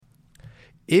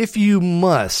If you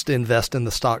must invest in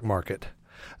the stock market,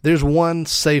 there's one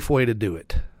safe way to do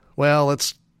it. Well,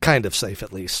 it's kind of safe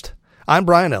at least. I'm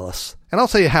Brian Ellis, and I'll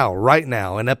tell you how right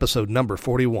now in episode number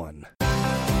 41.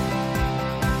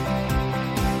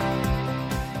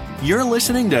 You're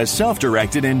listening to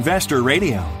Self-Directed Investor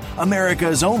Radio,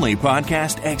 America's only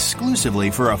podcast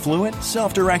exclusively for affluent,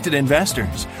 self-directed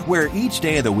investors, where each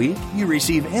day of the week you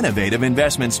receive innovative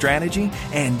investment strategy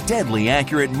and deadly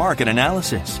accurate market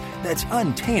analysis that's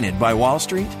untainted by Wall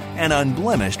Street and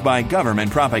unblemished by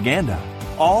government propaganda,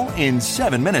 all in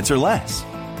 7 minutes or less.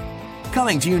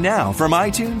 Coming to you now from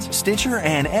iTunes, Stitcher,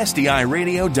 and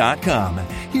SDIRadio.com,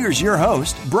 here's your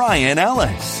host, Brian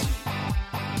Ellis.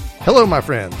 Hello, my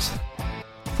friends.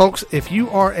 Folks, if you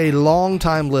are a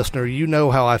long-time listener, you know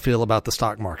how I feel about the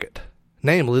stock market.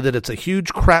 Namely, that it's a huge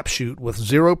crapshoot with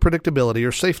zero predictability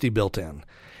or safety built in,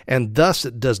 and thus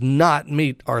it does not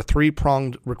meet our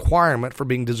three-pronged requirement for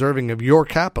being deserving of your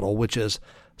capital, which is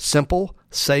simple,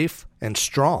 safe, and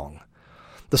strong.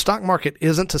 The stock market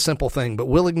isn't a simple thing, but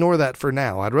we'll ignore that for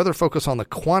now. I'd rather focus on the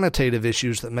quantitative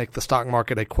issues that make the stock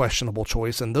market a questionable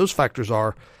choice, and those factors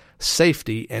are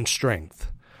safety and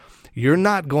strength. You're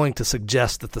not going to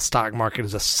suggest that the stock market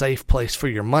is a safe place for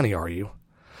your money, are you?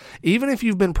 Even if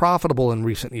you've been profitable in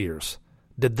recent years,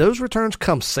 did those returns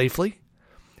come safely?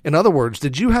 In other words,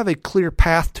 did you have a clear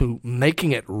path to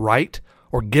making it right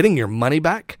or getting your money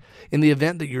back in the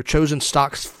event that your chosen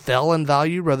stocks fell in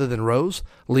value rather than rose,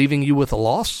 leaving you with a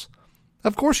loss?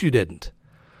 Of course you didn't.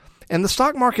 And the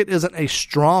stock market isn't a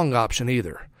strong option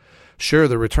either. Sure,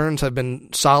 the returns have been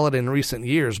solid in recent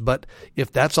years, but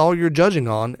if that's all you're judging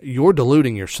on, you're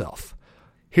deluding yourself.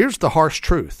 Here's the harsh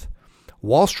truth.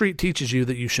 Wall Street teaches you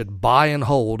that you should buy and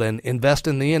hold and invest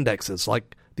in the indexes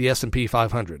like the S&P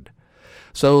 500.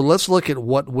 So let's look at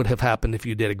what would have happened if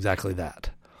you did exactly that.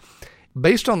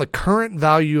 Based on the current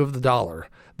value of the dollar,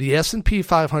 the S&P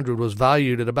 500 was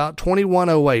valued at about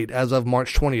 21.08 as of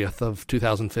March 20th of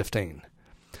 2015.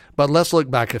 But let's look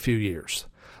back a few years.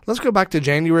 Let's go back to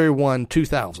January 1,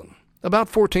 2000, about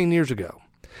 14 years ago.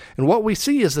 And what we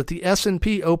see is that the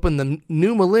S&P opened the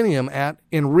new millennium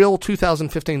in real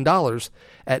 2015 dollars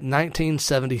at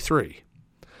 1973.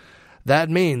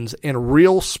 That means in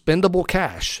real spendable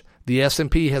cash, the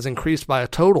S&P has increased by a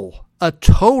total of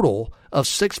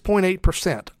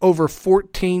 6.8% over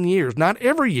 14 years. Not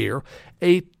every year,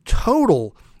 a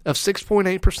total of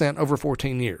 6.8% over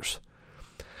 14 years.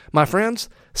 My friends,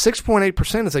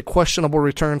 6.8% is a questionable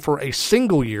return for a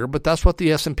single year, but that's what the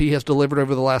S&P has delivered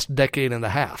over the last decade and a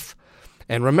half.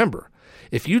 And remember,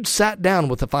 if you'd sat down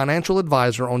with a financial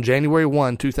advisor on January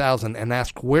 1, 2000 and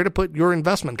asked where to put your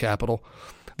investment capital,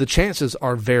 the chances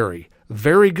are very,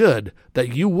 very good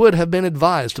that you would have been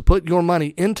advised to put your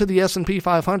money into the S&P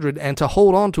 500 and to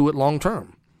hold on to it long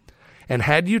term. And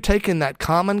had you taken that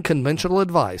common conventional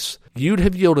advice, you'd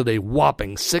have yielded a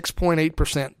whopping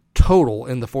 6.8% total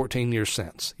in the 14 years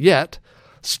since. Yet,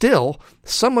 still,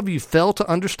 some of you fail to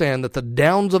understand that the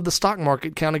downs of the stock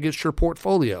market count against your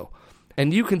portfolio,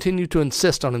 and you continue to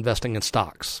insist on investing in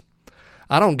stocks.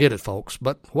 I don't get it, folks,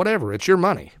 but whatever, it's your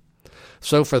money.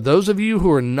 So for those of you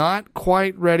who are not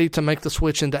quite ready to make the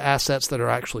switch into assets that are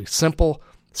actually simple,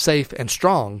 safe, and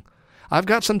strong, I've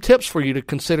got some tips for you to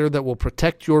consider that will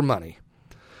protect your money.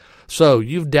 So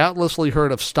you've doubtlessly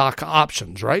heard of stock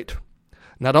options, right?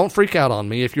 Now, don't freak out on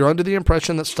me. If you're under the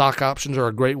impression that stock options are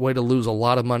a great way to lose a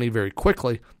lot of money very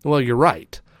quickly, well, you're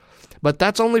right. But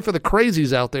that's only for the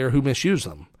crazies out there who misuse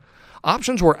them.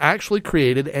 Options were actually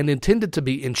created and intended to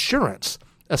be insurance,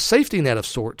 a safety net of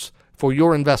sorts, for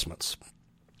your investments.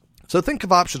 So think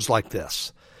of options like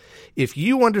this. If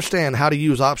you understand how to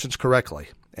use options correctly,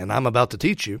 and I'm about to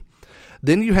teach you,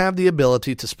 then you have the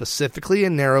ability to specifically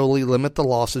and narrowly limit the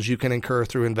losses you can incur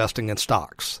through investing in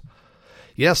stocks.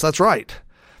 Yes, that's right.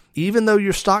 Even though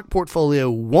your stock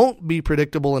portfolio won't be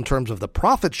predictable in terms of the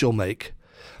profits you'll make,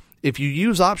 if you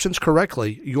use options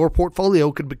correctly, your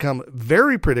portfolio could become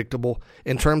very predictable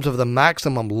in terms of the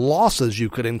maximum losses you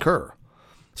could incur.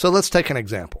 So let's take an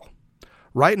example.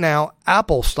 Right now,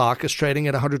 Apple stock is trading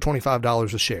at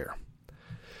 $125 a share.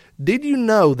 Did you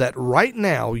know that right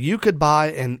now you could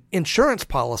buy an insurance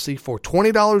policy for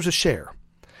 $20 a share?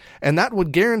 And that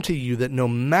would guarantee you that no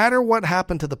matter what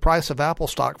happened to the price of Apple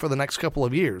stock for the next couple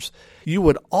of years, you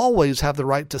would always have the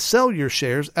right to sell your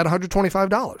shares at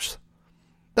 $125.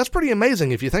 That's pretty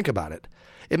amazing if you think about it.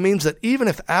 It means that even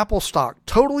if Apple stock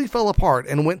totally fell apart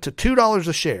and went to $2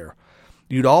 a share,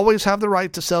 you'd always have the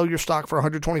right to sell your stock for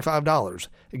 $125,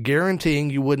 guaranteeing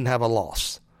you wouldn't have a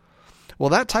loss. Well,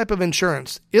 that type of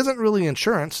insurance isn't really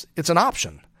insurance, it's an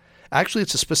option. Actually,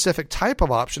 it's a specific type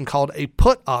of option called a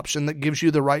put option that gives you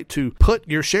the right to put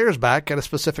your shares back at a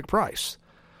specific price.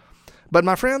 But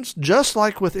my friends, just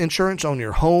like with insurance on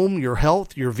your home, your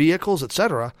health, your vehicles,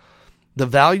 etc., the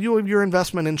value of your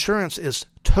investment insurance is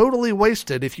totally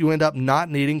wasted if you end up not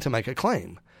needing to make a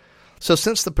claim. So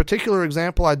since the particular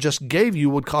example I just gave you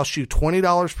would cost you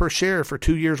 $20 per share for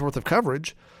 2 years worth of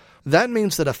coverage, that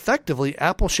means that effectively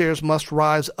Apple shares must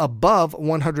rise above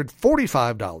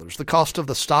 $145, the cost of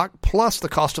the stock plus the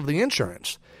cost of the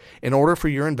insurance, in order for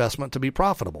your investment to be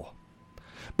profitable.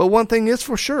 But one thing is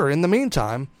for sure, in the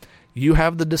meantime, you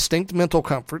have the distinct mental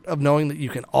comfort of knowing that you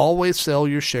can always sell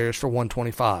your shares for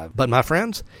 $125. But my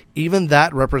friends, even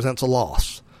that represents a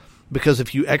loss. Because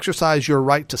if you exercise your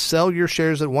right to sell your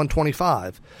shares at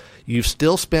 $125, you've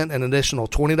still spent an additional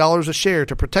 $20 a share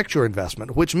to protect your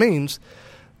investment, which means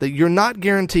that you're not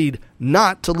guaranteed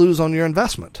not to lose on your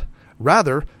investment.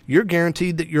 Rather, you're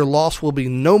guaranteed that your loss will be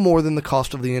no more than the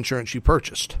cost of the insurance you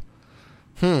purchased.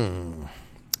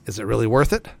 Is it really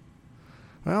worth it?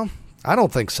 Well, I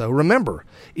don't think so. Remember,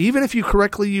 even if you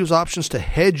correctly use options to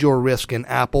hedge your risk in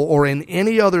Apple or in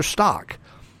any other stock,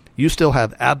 you still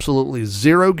have absolutely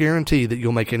zero guarantee that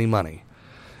you'll make any money.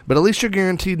 But at least you're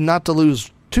guaranteed not to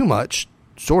lose too much,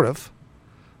 sort of.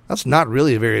 That's not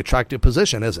really a very attractive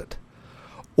position, is it?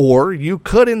 Or you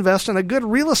could invest in a good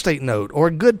real estate note or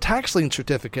a good tax lien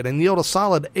certificate and yield a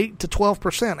solid 8 to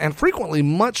 12%, and frequently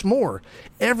much more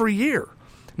every year,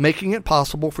 making it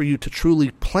possible for you to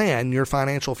truly plan your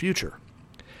financial future.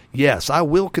 Yes, I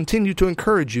will continue to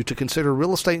encourage you to consider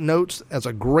real estate notes as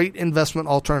a great investment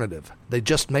alternative. They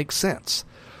just make sense.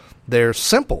 They're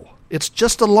simple. It's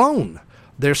just a loan.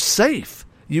 They're safe.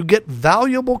 You get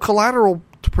valuable collateral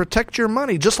to protect your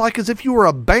money, just like as if you were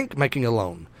a bank making a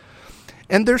loan.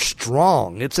 And they're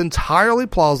strong. It's entirely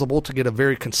plausible to get a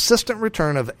very consistent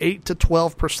return of 8 to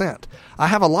 12%. I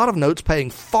have a lot of notes paying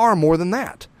far more than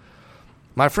that.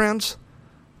 My friends,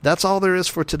 that's all there is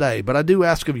for today, but I do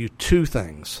ask of you two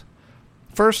things.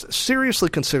 First, seriously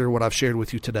consider what I've shared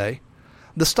with you today.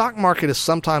 The stock market is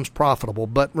sometimes profitable,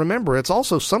 but remember, it's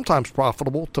also sometimes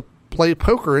profitable to play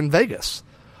poker in Vegas.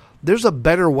 There's a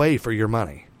better way for your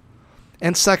money.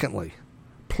 And secondly,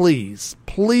 please,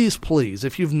 please, please,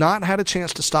 if you've not had a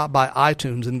chance to stop by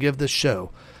iTunes and give this show,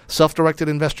 Self-Directed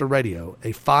Investor Radio,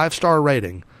 a 5-star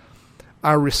rating,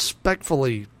 I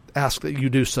respectfully ask that you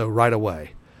do so right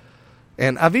away.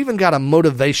 And I've even got a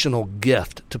motivational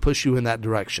gift to push you in that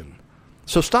direction.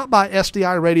 So stop by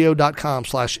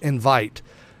sdiradio.com/invite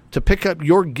to pick up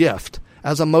your gift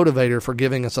as a motivator for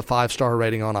giving us a 5-star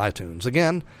rating on iTunes.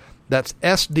 Again, that's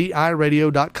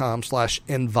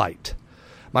sdiradio.com/invite.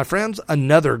 My friends,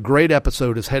 another great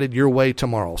episode is headed your way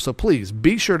tomorrow, so please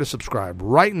be sure to subscribe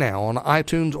right now on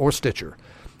iTunes or Stitcher.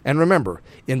 And remember,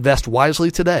 invest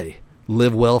wisely today,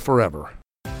 live well forever.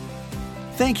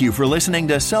 Thank you for listening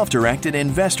to Self-Directed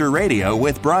Investor Radio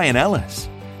with Brian Ellis.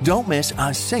 Don't miss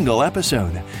a single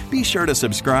episode. Be sure to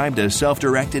subscribe to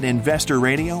Self-Directed Investor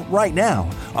Radio right now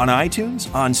on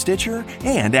iTunes, on Stitcher,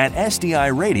 and at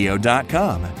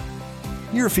sdiradio.com.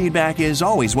 Your feedback is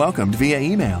always welcomed via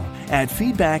email at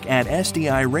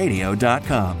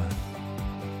feedback@sdiradio.com.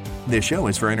 This show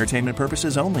is for entertainment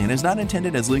purposes only and is not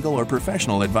intended as legal or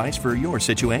professional advice for your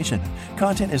situation.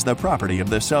 Content is the property of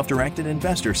the Self-Directed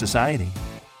Investor Society.